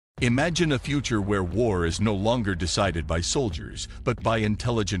Imagine a future where war is no longer decided by soldiers, but by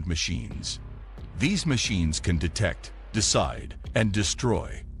intelligent machines. These machines can detect, decide, and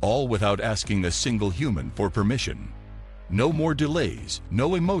destroy, all without asking a single human for permission. No more delays,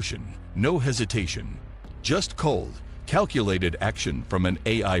 no emotion, no hesitation. Just cold, calculated action from an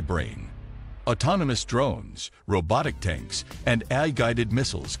AI brain. Autonomous drones, robotic tanks, and AI-guided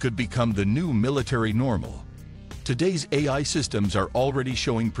missiles could become the new military normal. Today's AI systems are already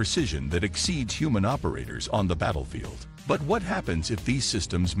showing precision that exceeds human operators on the battlefield. But what happens if these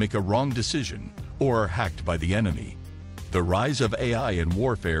systems make a wrong decision or are hacked by the enemy? The rise of AI in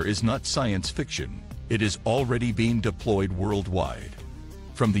warfare is not science fiction. It is already being deployed worldwide.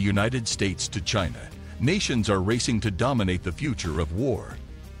 From the United States to China, nations are racing to dominate the future of war.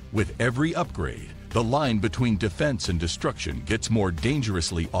 With every upgrade, the line between defense and destruction gets more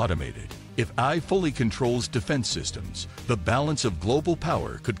dangerously automated. If AI fully controls defense systems, the balance of global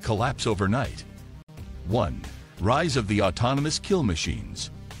power could collapse overnight. 1. Rise of the autonomous kill machines.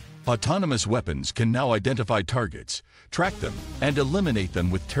 Autonomous weapons can now identify targets, track them, and eliminate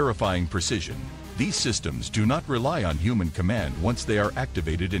them with terrifying precision. These systems do not rely on human command once they are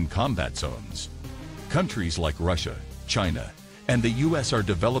activated in combat zones. Countries like Russia, China, and the US are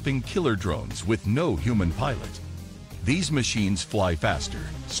developing killer drones with no human pilot. These machines fly faster,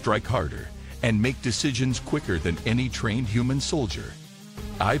 strike harder, and make decisions quicker than any trained human soldier.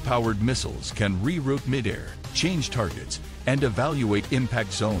 AI-powered missiles can reroute midair, change targets, and evaluate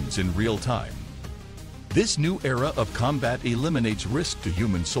impact zones in real time. This new era of combat eliminates risk to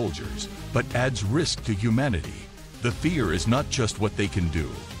human soldiers, but adds risk to humanity. The fear is not just what they can do,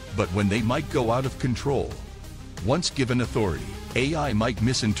 but when they might go out of control. Once given authority, AI might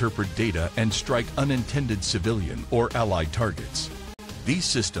misinterpret data and strike unintended civilian or allied targets. These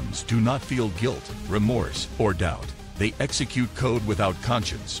systems do not feel guilt, remorse, or doubt. They execute code without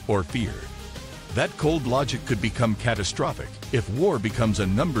conscience or fear. That cold logic could become catastrophic if war becomes a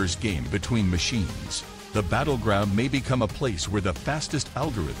numbers game between machines. The battleground may become a place where the fastest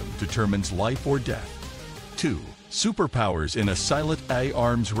algorithm determines life or death. 2. Superpowers in a silent AI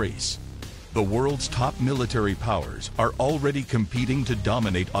arms race. The world's top military powers are already competing to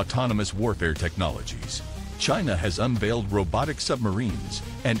dominate autonomous warfare technologies. China has unveiled robotic submarines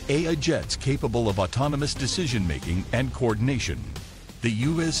and AI jets capable of autonomous decision-making and coordination. The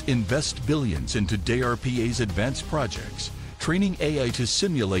US invests billions into DARPA's advanced projects, training AI to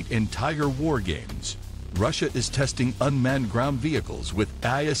simulate entire war games. Russia is testing unmanned ground vehicles with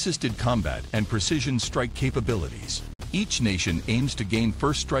AI-assisted combat and precision strike capabilities. Each nation aims to gain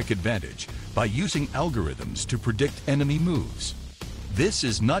first strike advantage by using algorithms to predict enemy moves. This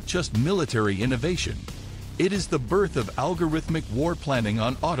is not just military innovation. It is the birth of algorithmic war planning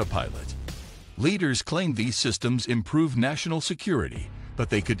on autopilot. Leaders claim these systems improve national security, but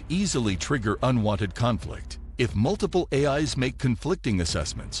they could easily trigger unwanted conflict. If multiple AIs make conflicting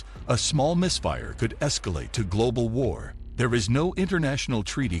assessments, a small misfire could escalate to global war. There is no international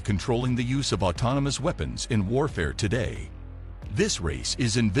treaty controlling the use of autonomous weapons in warfare today. This race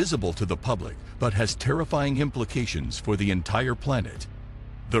is invisible to the public, but has terrifying implications for the entire planet.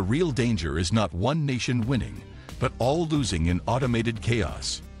 The real danger is not one nation winning, but all losing in automated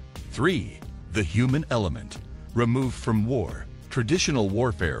chaos. 3. The human element. Removed from war. Traditional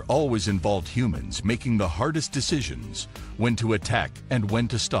warfare always involved humans making the hardest decisions, when to attack and when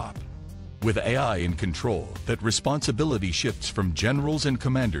to stop. With AI in control, that responsibility shifts from generals and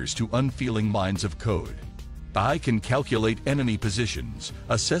commanders to unfeeling minds of code. AI can calculate enemy positions,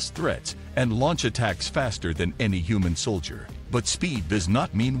 assess threats, and launch attacks faster than any human soldier. But speed does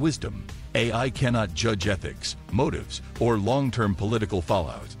not mean wisdom. AI cannot judge ethics, motives, or long-term political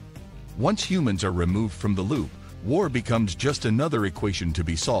fallout. Once humans are removed from the loop, war becomes just another equation to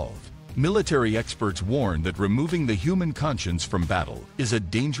be solved. Military experts warn that removing the human conscience from battle is a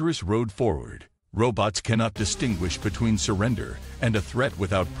dangerous road forward. Robots cannot distinguish between surrender and a threat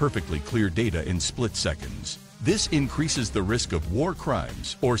without perfectly clear data in split seconds. This increases the risk of war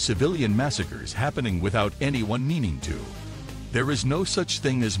crimes or civilian massacres happening without anyone meaning to. There is no such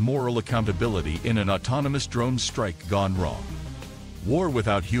thing as moral accountability in an autonomous drone strike gone wrong. War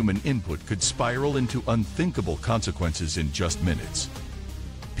without human input could spiral into unthinkable consequences in just minutes.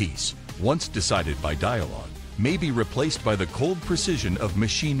 Peace, once decided by dialogue, may be replaced by the cold precision of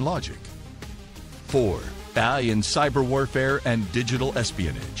machine logic. 4. AI in cyber warfare and digital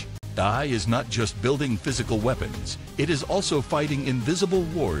espionage. AI is not just building physical weapons, it is also fighting invisible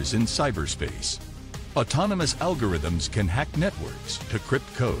wars in cyberspace. Autonomous algorithms can hack networks,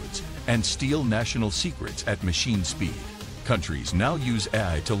 decrypt codes, and steal national secrets at machine speed. Countries now use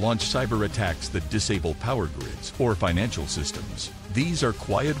AI to launch cyber attacks that disable power grids or financial systems. These are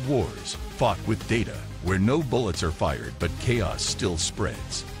quiet wars, fought with data, where no bullets are fired but chaos still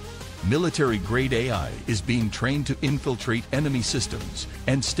spreads. Military-grade AI is being trained to infiltrate enemy systems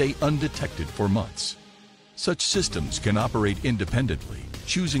and stay undetected for months. Such systems can operate independently,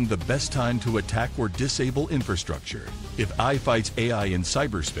 choosing the best time to attack or disable infrastructure. If AI fights AI in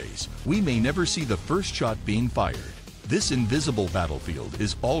cyberspace, we may never see the first shot being fired. This invisible battlefield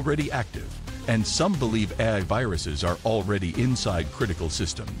is already active, and some believe AI viruses are already inside critical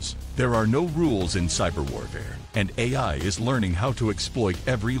systems. There are no rules in cyber warfare, and AI is learning how to exploit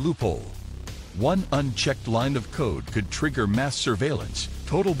every loophole. One unchecked line of code could trigger mass surveillance,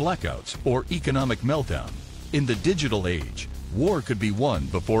 total blackouts, or economic meltdown. In the digital age, war could be won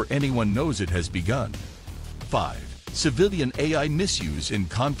before anyone knows it has begun. 5. Civilian AI misuse in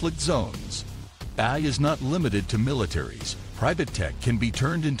conflict zones. AI is not limited to militaries. Private tech can be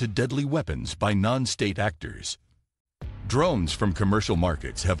turned into deadly weapons by non-state actors. Drones from commercial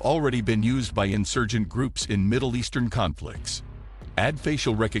markets have already been used by insurgent groups in Middle Eastern conflicts. Add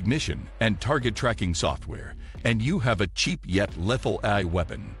facial recognition and target tracking software, and you have a cheap yet lethal AI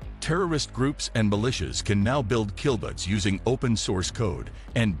weapon. Terrorist groups and militias can now build killbots using open-source code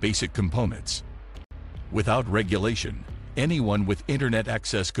and basic components. Without regulation, anyone with internet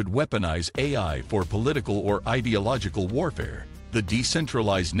access could weaponize AI for political or ideological warfare. The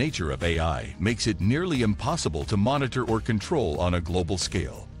decentralized nature of AI makes it nearly impossible to monitor or control on a global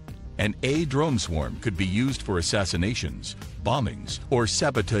scale. An AI drone swarm could be used for assassinations, bombings, or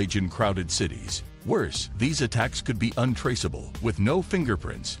sabotage in crowded cities. Worse, these attacks could be untraceable, with no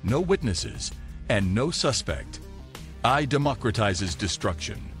fingerprints, no witnesses, and no suspect. AI democratizes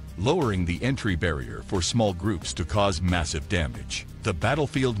destruction, lowering the entry barrier for small groups to cause massive damage. The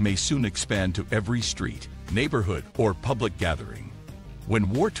battlefield may soon expand to every street, neighborhood, or public gathering.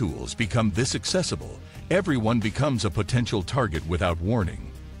 When war tools become this accessible, everyone becomes a potential target without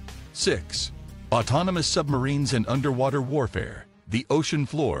warning. 6. Autonomous submarines and underwater warfare. The ocean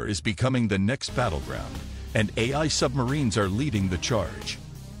floor is becoming the next battleground, and AI submarines are leading the charge.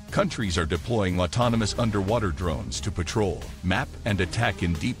 Countries are deploying autonomous underwater drones to patrol, map, and attack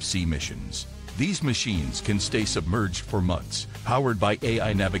in deep-sea missions. These machines can stay submerged for months, powered by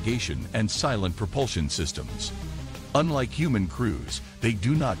AI navigation and silent propulsion systems. Unlike human crews, they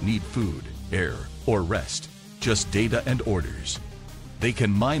do not need food, air, or rest, just data and orders. They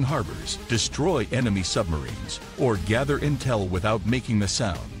can mine harbors, destroy enemy submarines, or gather intel without making a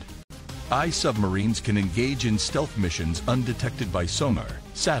sound. AI submarines can engage in stealth missions undetected by sonar,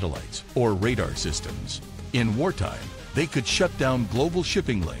 satellites, or radar systems. In wartime, they could shut down global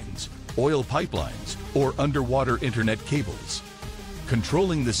shipping lanes, oil pipelines, or underwater internet cables.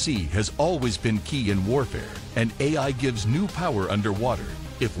 Controlling the sea has always been key in warfare, and AI gives new power underwater.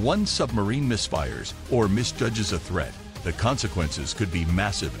 If one submarine misfires or misjudges a threat, the consequences could be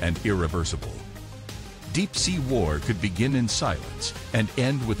massive and irreversible. Deep-sea war could begin in silence and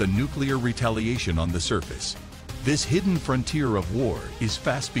end with a nuclear retaliation on the surface. This hidden frontier of war is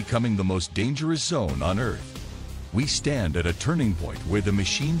fast becoming the most dangerous zone on Earth. We stand at a turning point where the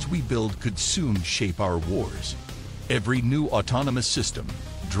machines we build could soon shape our wars. Every new autonomous system,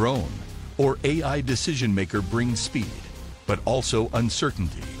 drone, or AI decision-maker brings speed, but also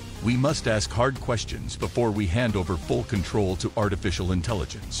uncertainty. We must ask hard questions before we hand over full control to artificial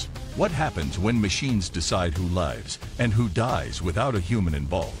intelligence. What happens when machines decide who lives and who dies without a human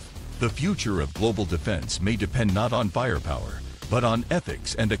involved? The future of global defense may depend not on firepower, but on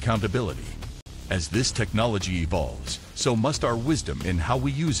ethics and accountability. As this technology evolves, so must our wisdom in how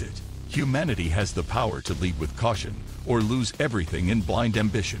we use it. Humanity has the power to lead with caution or lose everything in blind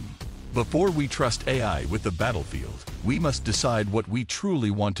ambition. Before we trust AI with the battlefield, we must decide what we truly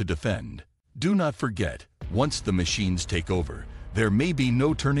want to defend. Do not forget, once the machines take over, there may be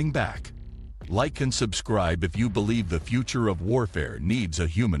no turning back. Like and subscribe if you believe the future of warfare needs a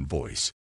human voice.